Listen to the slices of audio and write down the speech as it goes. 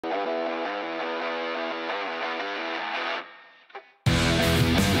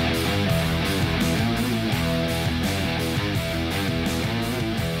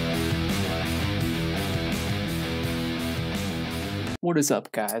What is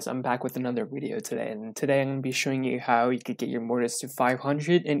up, guys? I'm back with another video today, and today I'm going to be showing you how you could get your Mortis to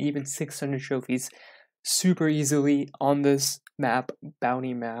 500 and even 600 trophies super easily on this map,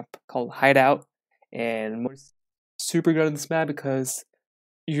 bounty map called Hideout. And Mortis is super good on this map because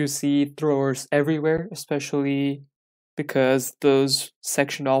you see throwers everywhere, especially because those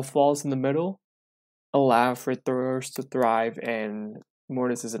sectioned off walls in the middle allow for throwers to thrive, and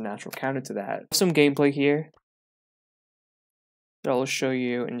Mortis is a natural counter to that. Some gameplay here that I'll show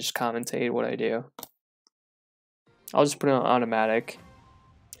you and just commentate what I do. I'll just put it on automatic.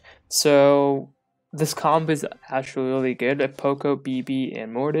 So this comp is actually really good at Poco, BB,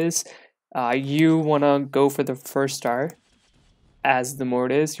 and Mortis. You want to go for the first star as the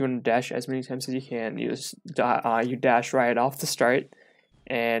Mortis. You want to dash as many times as you can. You dash right off the start,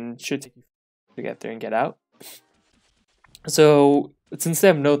 and it should take you to get there and get out. So since they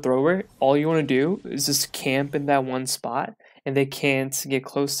have no thrower, all you want to do is just camp in that one spot, and they can't get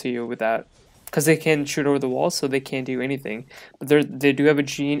close to you without, because they can shoot over the wall, so they can't do anything. But they do have a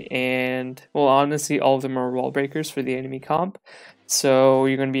gene, and well, honestly, all of them are wall breakers for the enemy comp. So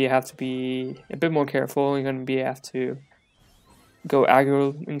you're gonna have to be a bit more careful. You're gonna have to go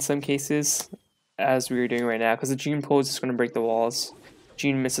aggro in some cases, as we are doing right now, because the gene pull is just gonna break the walls.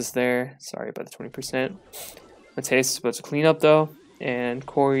 Gene misses there. Sorry about the 20%. Mortis is supposed to clean up though, and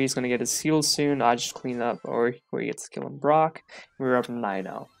Corey's gonna get his seal soon. I just clean up, or Corey gets to kill him Brock. We're up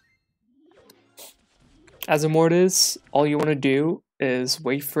 9-0. As a Mortis, all you want to do is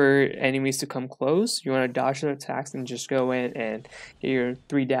wait for enemies to come close. You want to dodge their attacks and just go in and get your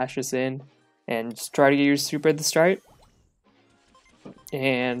 3 dashes in, and just try to get your super at the start.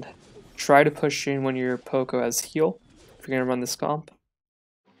 And try to push in when your Poco has heal if you're gonna run this comp.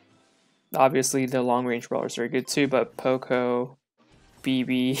 Obviously, the long range brawlers are good too, but Poco,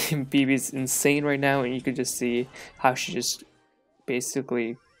 BB's insane right now, and you can just see how she just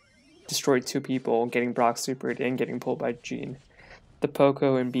basically destroyed 2 people, getting Brock supered and getting pulled by Gene. The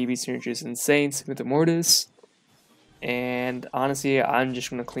Poco and BB synergy is insane, same with the Mortis. And honestly, I'm just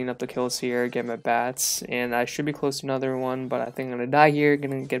gonna clean up the kills here, get my bats, and I should be close to another one, but I think I'm gonna die here,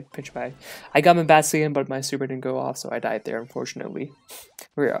 gonna get pinched by. I got my bats again, but my super didn't go off, so I died there, unfortunately.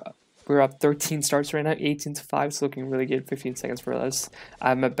 We're up 13 starts right now, 18-5. It's looking really good. 15 seconds for us. I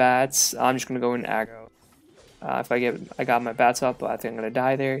have my bats. I'm just gonna go in aggro. If I got my bats up, but I think I'm gonna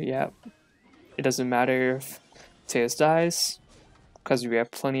die there. Yeah, it doesn't matter if Teos dies because we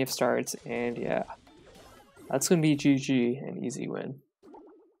have plenty of starts, and yeah, that's gonna be GG, an easy win.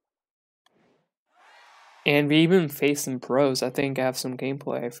 And we even faced some pros. I think I have some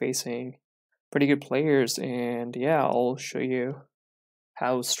gameplay facing pretty good players, and yeah, I'll show you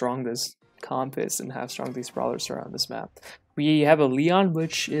how strong this comp is and how strong these brawlers are on this map. We have a Leon,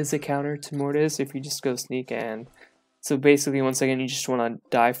 which is a counter to Mortis if you just go sneak, and so basically once again you just want to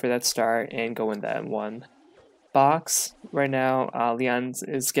die for that star and go in that one box. Right now Leon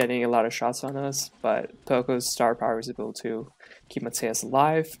is getting a lot of shots on us, but Poco's star power is able to keep Mortis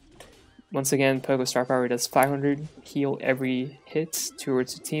alive. Once again, Poco's star power does 500 heal every hit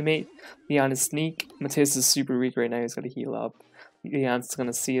towards a teammate. Leon is sneak. Mortis is super weak right now, he's got to heal up. Leon's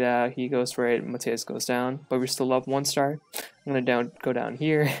gonna see that, he goes for it, Mortis goes down, but we're still up 1 star. I'm gonna go down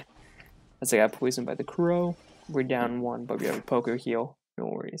here, as I got poisoned by the crow. We're down 1, but we have a Poco heal, no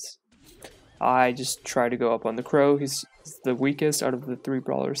worries. I just try to go up on the crow, he's the weakest out of the 3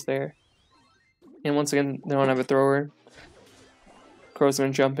 brawlers there. And once again, they don't have a thrower. Crow's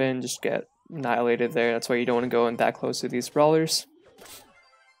gonna jump in, just get annihilated there, that's why you don't want to go in that close to these brawlers.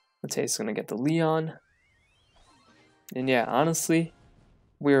 Mortis is gonna get the Leon. And yeah, honestly,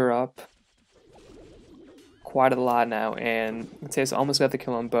 we're up quite a lot now, and Mortis almost got the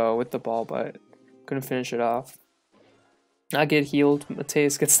kill on Bo with the ball, but couldn't finish it off. I get healed,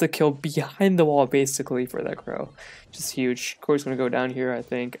 Mortis gets the kill behind the wall basically for that crow. Just huge. Corey's gonna go down here, I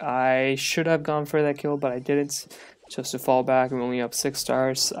think. I should have gone for that kill, but I didn't. Just to fall back, I'm only up 6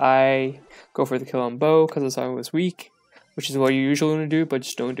 stars. I go for the kill on Bo because I saw he was weak, which is what you usually want to do, but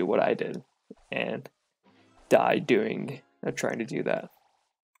just don't do what I did. And die trying to do that.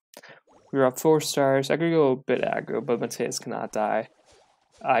 We're up 4 stars. I could go a bit aggro, but Mortis cannot die.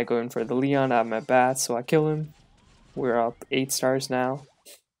 I go in for the Leon, I have my bats, so I kill him. We're up 8 stars now.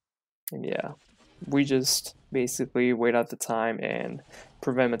 And yeah, we just basically wait out the time and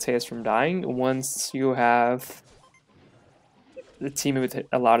prevent Mortis from dying. Once you have the team with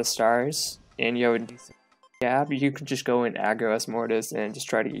a lot of stars and you have a decent gap, you can just go in aggro as Mortis and just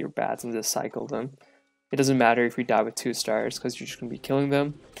try to get your bats and just cycle them. It doesn't matter if you die with 2 stars because you're just going to be killing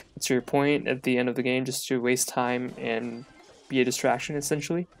them. It's your point at the end of the game, just to waste time and be a distraction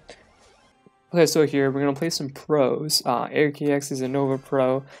essentially. Okay, so here we're gonna play some pros. Eric EX is a Nova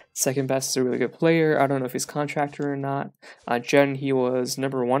Pro. Second best is a really good player. I don't know if he's contractor or not. Jen, he was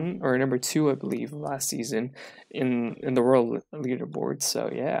 #1 or #2, I believe, last season in the world leaderboard. So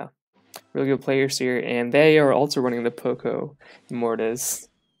yeah, really good players here, and they are also running the Poco Mortis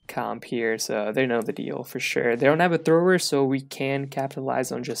comp here, so they know the deal for sure. They don't have a thrower, so we can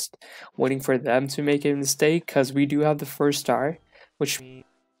capitalize on just waiting for them to make a mistake, because we do have the first star, which means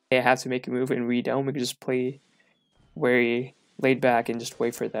they have to make a move and we don't. We can just play very laid back and just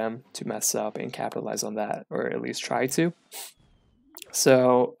wait for them to mess up and capitalize on that, or at least try to.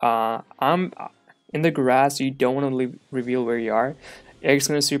 So I'm in the grass. You don't want to reveal where you are. Eric's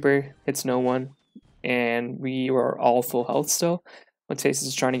gonna super, hits no one, and we were all full health still. Mortis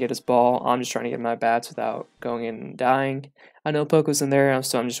is trying to get his ball. I'm just trying to get my bats without going in and dying. I know Poco's in there,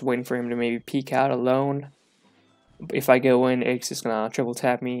 so I'm just waiting for him to maybe peek out alone. If I go in, Eric's just gonna triple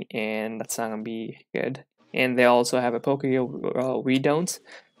tap me, and that's not gonna be good. And they also have a Poke heal, we don't,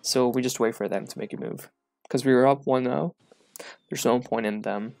 so we just wait for them to make a move. Because we were up 1-0, there's no point in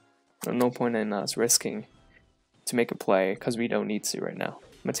them, or no point in us risking to make a play, because we don't need to right now.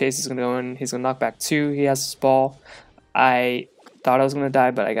 Mortis is gonna go in, he's gonna knock back 2, he has his ball. I thought I was gonna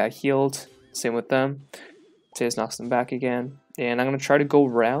die, but I got healed. Same with them. Mortis knocks them back again, and I'm gonna try to go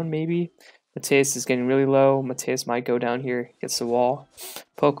around maybe. Mortis is getting really low. Mortis might go down here, gets the wall.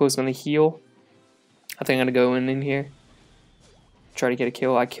 Poco is gonna heal. I think I'm gonna go in here, try to get a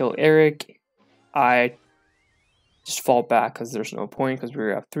kill. I kill Eric. I just fall back because there's no point, because we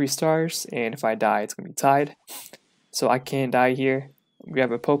have 3 stars, and if I die, it's gonna be tied. So I can't die here. We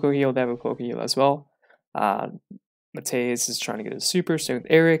have a Poco heal. They have a Poco heal as well. Mortis is trying to get a super. Same with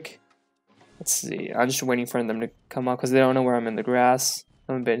Eric. Let's see. I'm just waiting for them to come up because they don't know where I'm in the grass.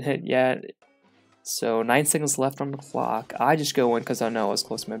 I haven't been hit yet. So 9 seconds left on the clock. I just go in because I know I was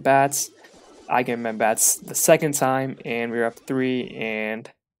close to my bats. I get my bats the second time, and we're up 3,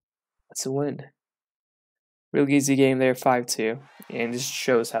 and that's a win. Really easy game there, 5-2, and this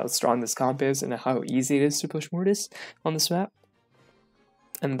shows how strong this comp is and how easy it is to push Mortis on this map.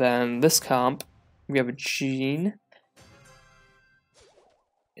 And then this comp, we have a Gene,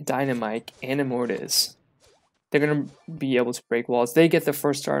 a Dynamite, and a Mortis. They're going to be able to break walls. They get the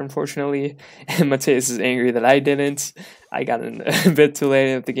first star, unfortunately, and Mortis is angry that I didn't. I got in a bit too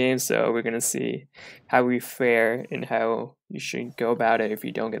late at the game, so we're going to see how we fare and how you should go about it if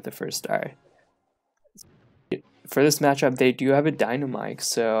you don't get the first star. For this matchup, they do have a Dynamite,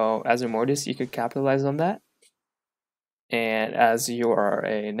 so as a Mortis, you could capitalize on that. And as you are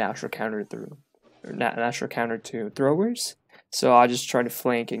a natural counter to throwers, so I'll just try to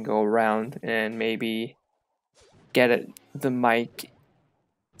flank and go around and maybe get the mic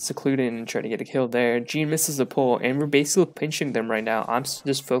secluded and try to get a kill there. Gene misses the pull, and we're basically pinching them right now. I'm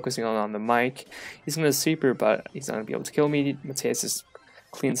just focusing on the mic. He's gonna super, but he's not gonna be able to kill me. Mortis just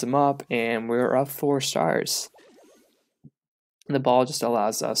cleans him up, and we're up 4 stars. And the ball just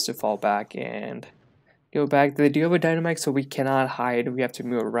allows us to fall back and go back. They do have a Dynamite, so we cannot hide. We have to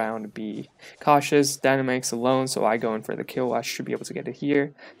move around and be cautious. Dynamite's alone, so I go in for the kill. I should be able to get it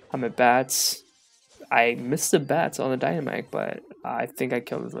here. I'm at bats. I missed the bats on the Dynamite, but I think I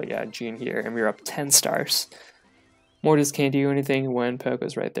killed Gene here, and we were up 10 stars. Mortis can't do anything when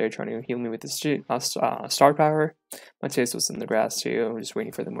Poco's right there trying to heal me with his star power. Mortis was in the grass too. I'm just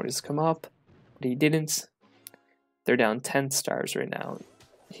waiting for the Mortis to come up, but he didn't. They're down 10 stars right now.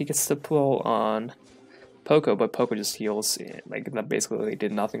 He gets the pull on Poco, but Poco just heals. Like, that basically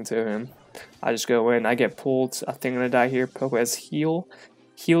did nothing to him. I just go in, I get pulled. I think I'm gonna die here. Poco has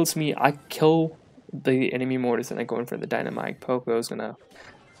heals me. I kill the enemy Mortis and I go in for the Dynamite. Poco's gonna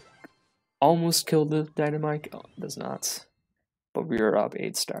almost kill the Dynamite. Oh, does not. But we are up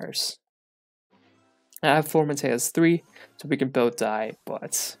 8 stars. I have 4, Mortis has 3, so we can both die,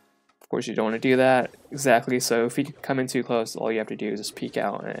 but of course you don't want to do that. Exactly, so if you come in too close, all you have to do is just peek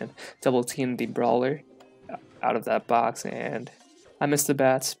out and double team the Brawler out of that box, and I missed the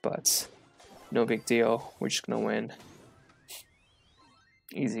bats, but no big deal. We're just gonna win.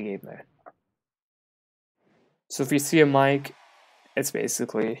 Easy game there. So if you see a mic, it's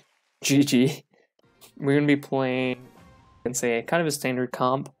basically GG. We're going to be playing, and say, kind of a standard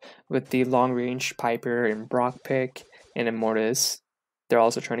comp with the long range Piper and Brock pick and a Mortis. They're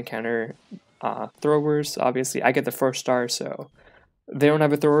also trying to counter throwers. Obviously, I get the first star, so they don't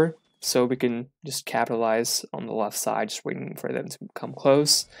have a thrower, so we can just capitalize on the left side, just waiting for them to come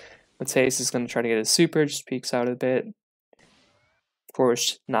close. Mortis is going to try to get a super, just peeks out a bit. Of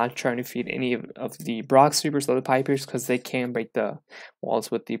course, not trying to feed any of the Brock supers or the Pipers, because they can break the walls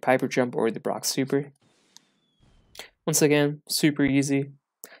with the Piper jump or the Brock super. Once again, super easy.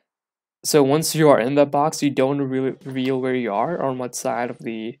 So once you are in that box, you don't really reveal where you are, on what side of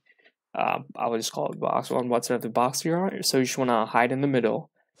the I would just call it box, on what side of the box you are. So you just want to hide in the middle,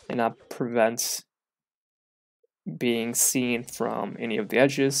 and that prevents being seen from any of the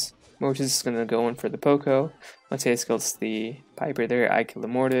edges. Mortis is going to go in for the Poco. Mateus kills the Piper there. I kill the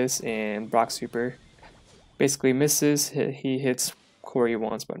Mortis, and Brock Super basically misses. He hits Corey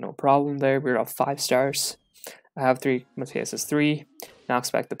once, but no problem there. We're up 5 stars. I have 3. Mateus has 3.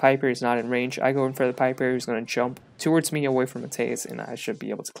 Knocks back the Piper. He's not in range. I go in for the Piper. He's going to jump towards me away from Mateus, and I should be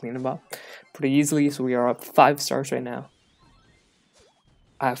able to clean him up pretty easily. So we are up 5 stars right now.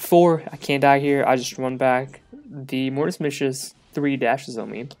 I have 4. I can't die here. I just run back. The Mortis misses 3 dashes on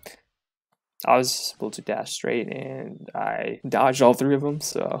me. I was able to dash straight, and I dodged all 3 of them.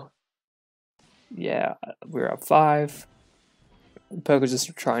 So yeah, we're up 5. Poco's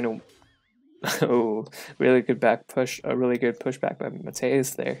just trying to. Oh, really good back push. A really good pushback by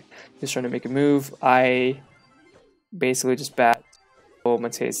Mateus there. He's trying to make a move. I basically just bat. Oh,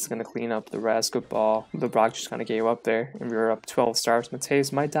 Mateus is going to clean up the rest. Good ball. The Brock just kind of gave up there, and we were up 12 stars.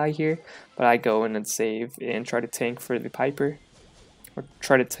 Mateus might die here, but I go in and save and try to tank for the Piper. Or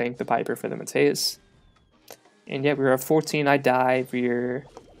try to tank the Piper for the Mateus. And yeah, we were at 14. I die. We're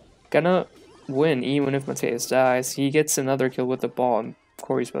gonna win even if Mateus dies. He gets another kill with the ball, and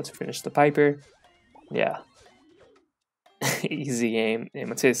Corey's about to finish the Piper. Yeah. Easy game. And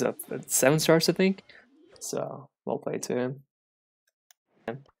Mateus up at 7 stars, I think. So, well played to him.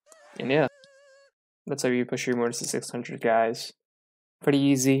 And yeah, that's how you push your Mortis to 600, guys. Pretty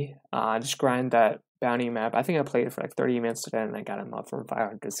easy. Just grind that bounty map. I think I played it for like 30 minutes today, and I got him up from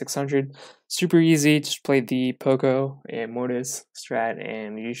 500 to 600. Super easy. Just play the Poco and Mortis strat,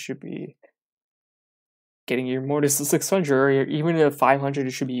 and you should be getting your Mortis to 600, or even at 500,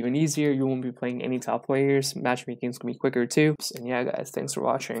 it should be even easier. You won't be playing any top players. Matchmaking is going to be quicker too. And yeah, guys, thanks for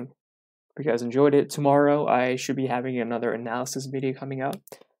watching. If you guys enjoyed it, tomorrow I should be having another analysis video coming out.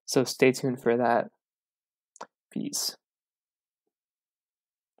 So stay tuned for that. Peace.